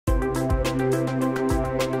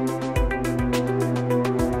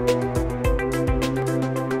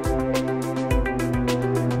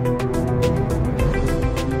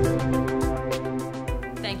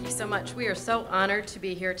are so honored to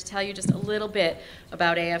be here to tell you just a little bit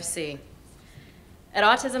about AFC. At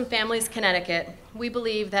Autism Families Connecticut, we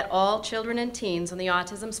believe that all children and teens on the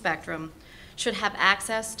autism spectrum should have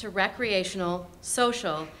access to recreational,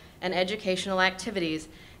 social, and educational activities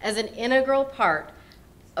as an integral part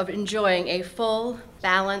of enjoying a full,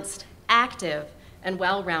 balanced, active, and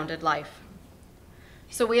well-rounded life.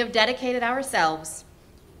 So we have dedicated ourselves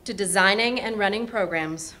to designing and running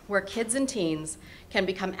programs where kids and teens can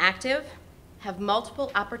become active, have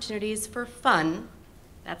multiple opportunities for fun,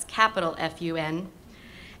 that's capital F-U-N,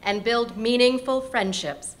 and build meaningful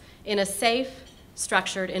friendships in a safe,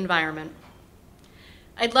 structured environment.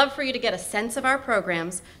 I'd love for you to get a sense of our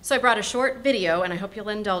programs, so I brought a short video, and I hope you'll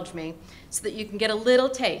indulge me, so that you can get a little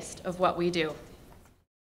taste of what we do.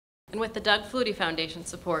 And with the Doug Flutie Foundation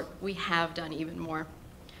support, we have done even more.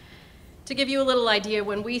 To give you a little idea,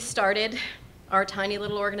 when we started our tiny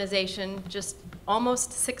little organization just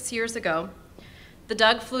almost 6 years ago, the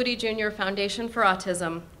Doug Flutie Jr. Foundation for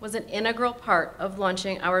Autism was an integral part of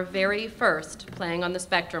launching our very first Playing on the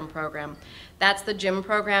Spectrum program. That's the gym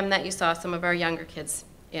program that you saw some of our younger kids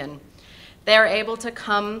in. They are able to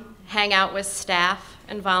come hang out with staff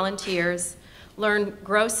and volunteers, learn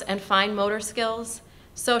gross and fine motor skills,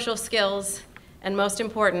 social skills, and most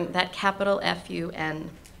important, that capital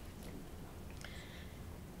F-U-N.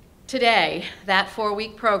 Today, that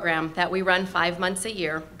 4-week program that we run 5 months a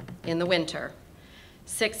year in the winter,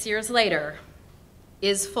 6 years later,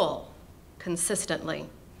 is full, consistently.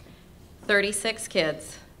 36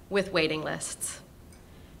 kids with waiting lists.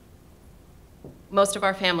 Most of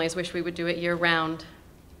our families wish we would do it year-round.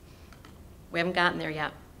 We haven't gotten there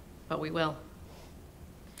yet, but we will.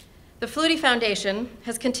 The Flutie Foundation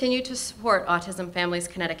has continued to support Autism Families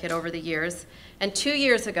Connecticut over the years, and 2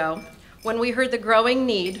 years ago, when we heard the growing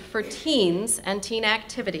need for teens and teen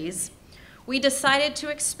activities, we decided to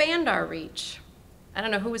expand our reach. I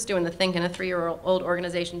don't know who was doing the thinking. A 3-year-old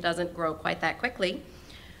organization doesn't grow quite that quickly.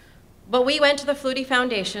 But we went to the Flutie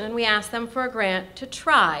Foundation and we asked them for a grant to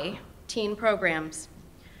try teen programs.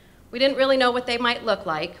 We didn't really know what they might look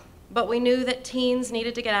like, but we knew that teens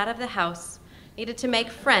needed to get out of the house, needed to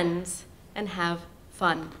make friends, and have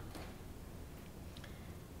fun.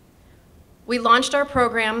 We launched our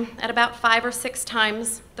program at about 5 or 6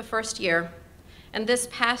 times the first year, and this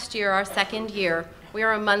past year, our 2nd year, we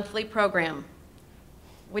are a monthly program,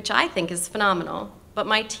 which I think is phenomenal, but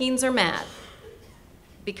my teens are mad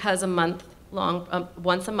because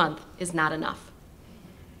once a month is not enough.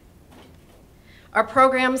 Our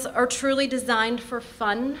programs are truly designed for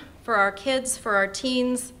fun, for our kids, for our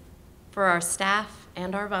teens, for our staff,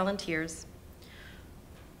 and our volunteers.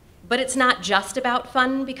 But it's not just about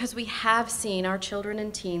fun, because we have seen our children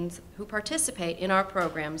and teens who participate in our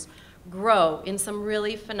programs grow in some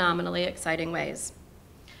really phenomenally exciting ways.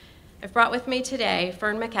 I've brought with me today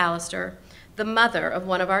Fern McAllister, the mother of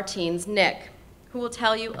one of our teens, Nick, who will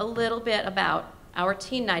tell you a little bit about our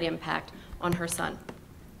teen night impact on her son.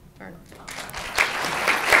 Fern.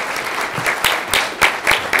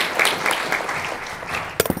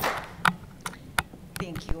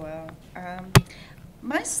 Thank you all.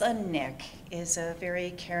 My son Nick is a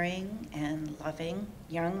very caring and loving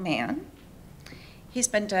young man. He's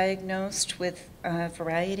been diagnosed with a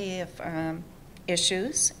variety of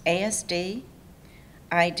issues: ASD,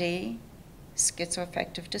 ID,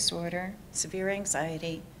 schizoaffective disorder, severe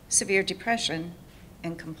anxiety, severe depression,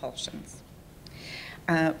 and compulsions.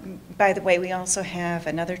 By the way, we also have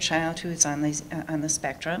another child who's on the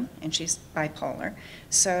spectrum, and she's bipolar.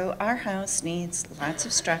 So our house needs lots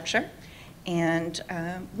of structure, and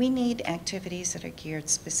we need activities that are geared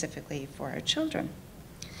specifically for our children.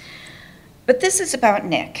 But this is about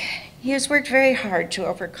Nick. He has worked very hard to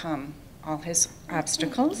overcome all his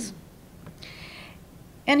obstacles,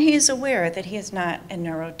 and he is aware that he is not a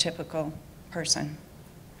neurotypical person.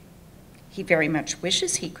 He very much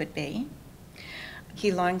wishes he could be.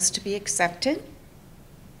 He longs to be accepted,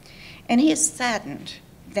 and he is saddened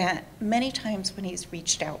that many times when he's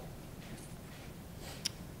reached out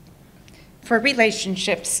for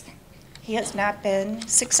relationships, he has not been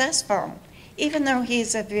successful, even though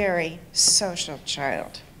he's a very social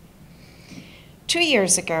child. 2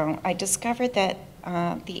 years ago, I discovered that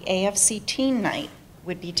the AFC Teen Night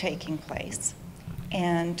would be taking place,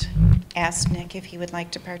 and asked Nick if he would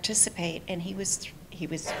like to participate, and he was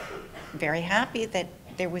very happy that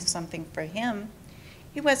there was something for him.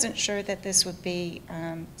 He wasn't sure that this would be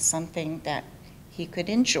something that he could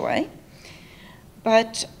enjoy,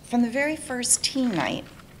 but from the very first teen night,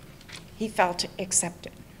 he felt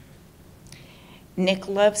accepted. Nick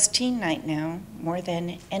loves teen night now more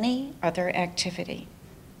than any other activity.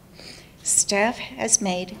 Staff has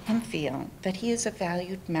made him feel that he is a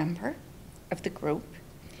valued member of the group.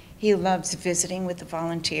 He loves visiting with the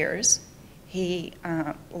volunteers. He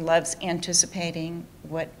loves anticipating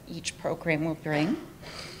what each program will bring.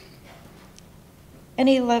 And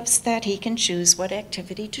he loves that he can choose what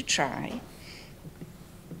activity to try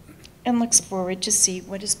and looks forward to see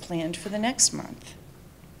what is planned for the next month.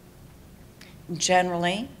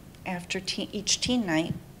 Generally, after each teen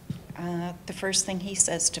night, the first thing he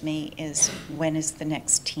says to me is, "When is the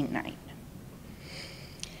next teen night?"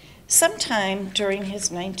 Sometime during his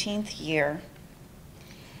 19th year,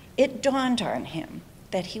 it dawned on him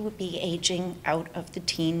that he would be aging out of the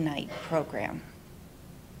teen night program.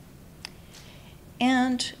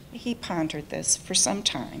 And he pondered this for some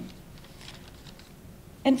time.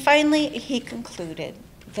 And finally, he concluded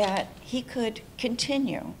that he could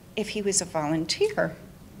continue if he was a volunteer.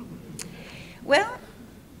 Well,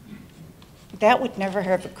 that would never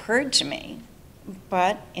have occurred to me,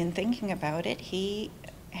 but in thinking about it, he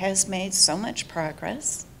has made so much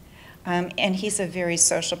progress, and he's a very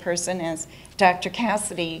social person, as Dr.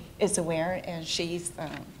 Cassidy is aware, as she's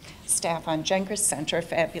staff on Gengras Center, a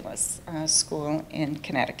fabulous school in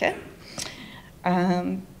Connecticut.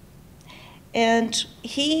 And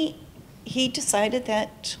he decided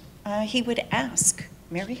that he would ask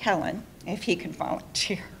Mary Helen if he could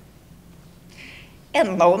volunteer.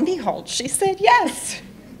 And lo and behold, she said yes.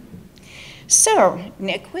 So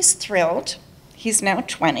Nick was thrilled. He's now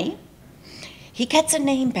 20. He gets a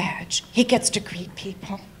name badge. He gets to greet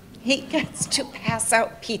people. He gets to pass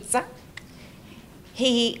out pizza.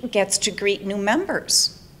 He gets to greet new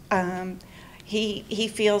members. He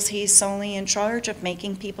feels he's solely in charge of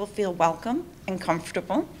making people feel welcome and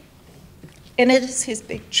comfortable. And it is his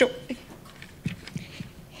big joy.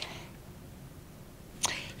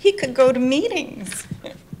 He could go to meetings.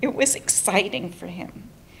 It was exciting for him.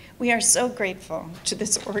 We are so grateful to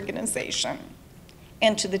this organization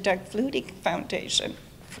and to the Doug Flutie Foundation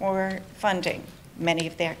for funding many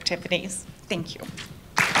of the activities. Thank you.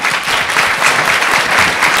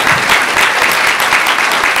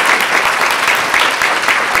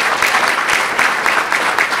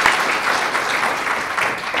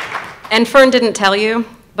 And Fern didn't tell you,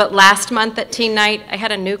 but last month at Teen Night, I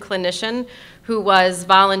had a new clinician who was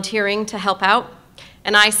volunteering to help out.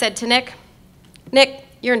 And I said to Nick, "Nick,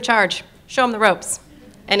 you're in charge. Show him the ropes."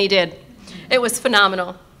 And he did. It was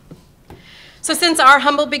phenomenal. So since our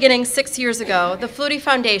humble beginnings 6 years ago, the Flutie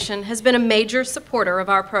Foundation has been a major supporter of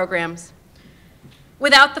our programs.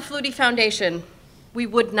 Without the Flutie Foundation, we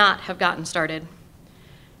would not have gotten started.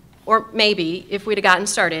 Or maybe, if we'd have gotten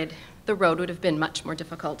started, the road would have been much more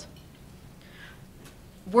difficult.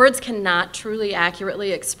 Words cannot truly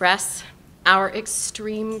accurately express our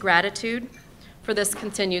extreme gratitude for this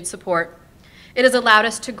continued support. It has allowed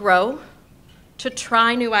us to grow, to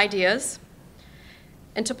try new ideas,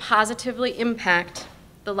 and to positively impact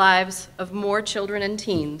the lives of more children and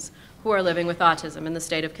teens who are living with autism in the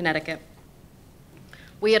state of Connecticut.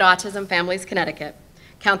 We at Autism Families Connecticut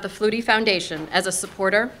count the Flutie Foundation as a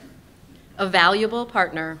supporter, a valuable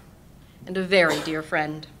partner, and a very dear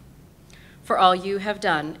friend. For all you have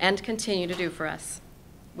done and continue to do for us,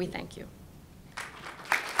 we thank you.